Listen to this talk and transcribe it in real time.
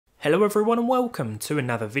Hello everyone and welcome to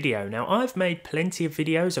another video. Now I've made plenty of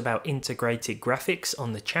videos about integrated graphics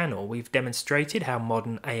on the channel. We've demonstrated how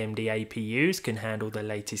modern AMD APUs can handle the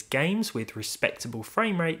latest games with respectable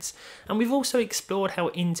frame rates, and we've also explored how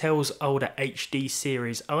Intel's older HD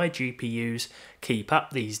series iGPUs keep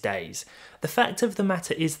up these days. The fact of the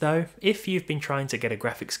matter is though, if you've been trying to get a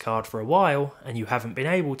graphics card for a while and you haven't been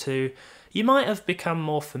able to, you might have become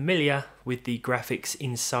more familiar with the graphics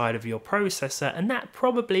inside of your processor, and that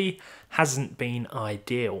probably hasn't been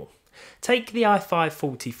ideal. Take the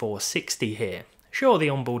i5-4460 here. Sure, the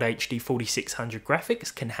onboard HD 4600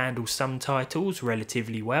 graphics can handle some titles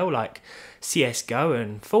relatively well, like CSGO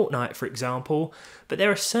and Fortnite for example, but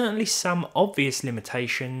there are certainly some obvious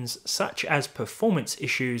limitations, such as performance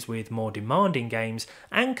issues with more demanding games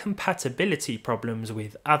and compatibility problems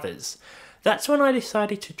with others. That's when I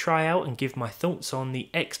decided to try out and give my thoughts on the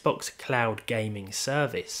xCloud gaming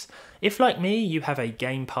service. If, like me, you have a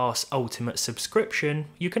Game Pass Ultimate subscription,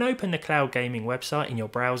 you can open the cloud gaming website in your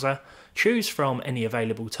browser, choose from any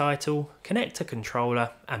available title, connect a controller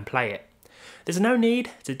and play it. There's no need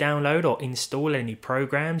to download or install any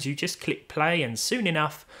programs, you just click play and soon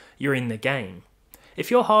enough you're in the game. If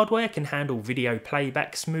your hardware can handle video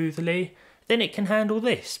playback smoothly, then it can handle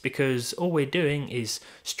this, because all we're doing is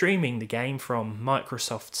streaming the game from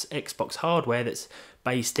Microsoft's Xbox hardware that's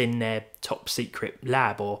based in their top secret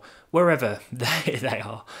lab or wherever they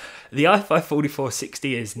are. The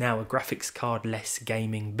i5-4460 is now a graphics card-less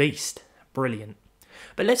gaming beast. Brilliant.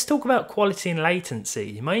 But let's talk about quality and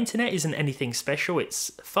latency. My internet isn't anything special,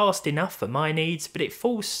 it's fast enough for my needs, but it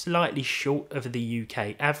falls slightly short of the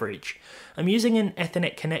UK average. I'm using an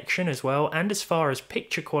Ethernet connection as well, and as far as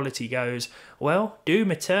picture quality goes, well,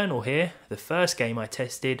 Doom Eternal here, the first game I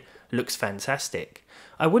tested, looks fantastic.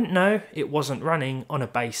 I wouldn't know it wasn't running on a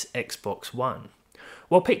base Xbox One.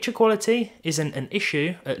 While picture quality isn't an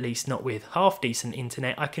issue, at least not with half decent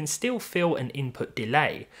internet, I can still feel an input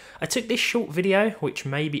delay. I took this short video which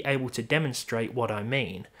may be able to demonstrate what I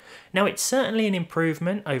mean. Now it's certainly an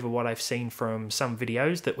improvement over what I've seen from some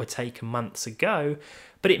videos that were taken months ago,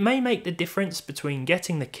 but it may make the difference between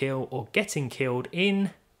getting the kill or getting killed in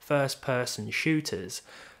first-person shooters.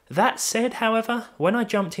 That said, however, when I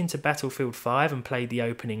jumped into Battlefield 5 and played the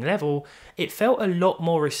opening level, it felt a lot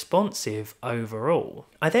more responsive overall.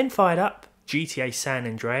 I then fired up GTA San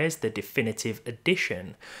Andreas, the definitive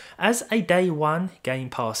edition. As a day one Game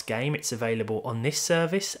Pass game, it's available on this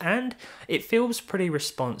service and it feels pretty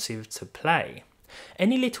responsive to play.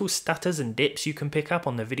 Any little stutters and dips you can pick up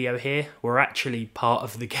on the video here were actually part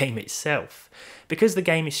of the game itself. Because the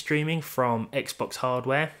game is streaming from Xbox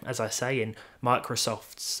hardware, as I say, in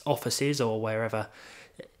Microsoft's offices or wherever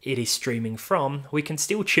it is streaming from, we can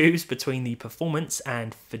still choose between the performance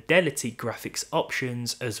and fidelity graphics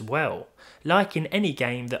options as well, like in any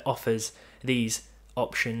game that offers these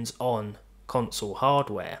options on console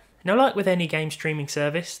hardware. Now, like with any game streaming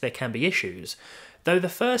service, there can be issues, though the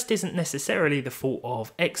first isn't necessarily the fault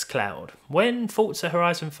of xCloud. When Forza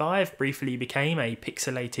Horizon 5 briefly became a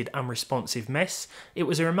pixelated, unresponsive mess, it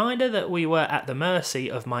was a reminder that we were at the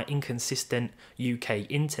mercy of my inconsistent UK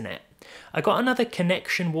internet. I got another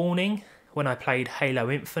connection warning when I played Halo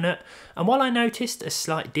Infinite, and while I noticed a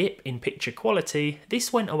slight dip in picture quality,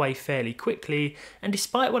 this went away fairly quickly, and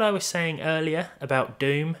despite what I was saying earlier about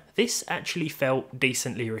Doom, this actually felt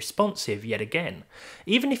decently responsive yet again.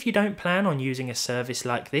 Even if you don't plan on using a service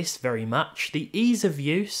like this very much, the ease of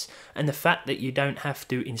use and the fact that you don't have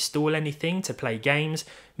to install anything to play games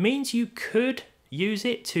means you could use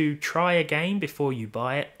it to try a game before you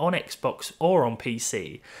buy it on Xbox or on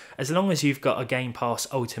PC, as long as you've got a Game Pass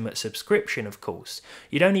Ultimate subscription, of course.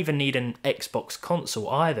 You don't even need an Xbox console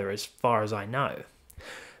either, as far as I know.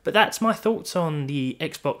 But that's my thoughts on the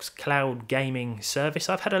Xbox Cloud gaming service.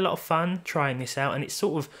 I've had a lot of fun trying this out, and it's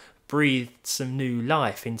sort of breathed some new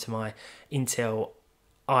life into my Intel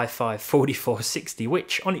i5-4460,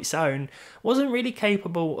 which on its own wasn't really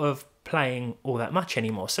capable of playing all that much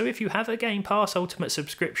anymore. So if you have a Game Pass Ultimate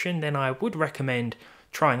subscription, then I would recommend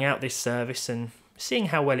trying out this service and seeing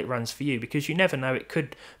how well it runs for you, because you never know, it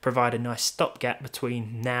could provide a nice stopgap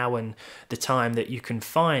between now and the time that you can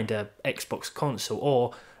find a Xbox console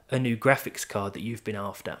or a new graphics card that you've been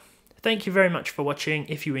after. Thank you very much for watching.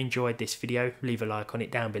 If you enjoyed this video, leave a like on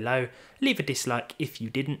it down below. Leave a dislike if you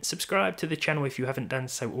didn't. Subscribe to the channel if you haven't done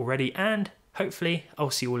so already, and hopefully I'll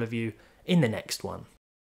see all of you in the next one.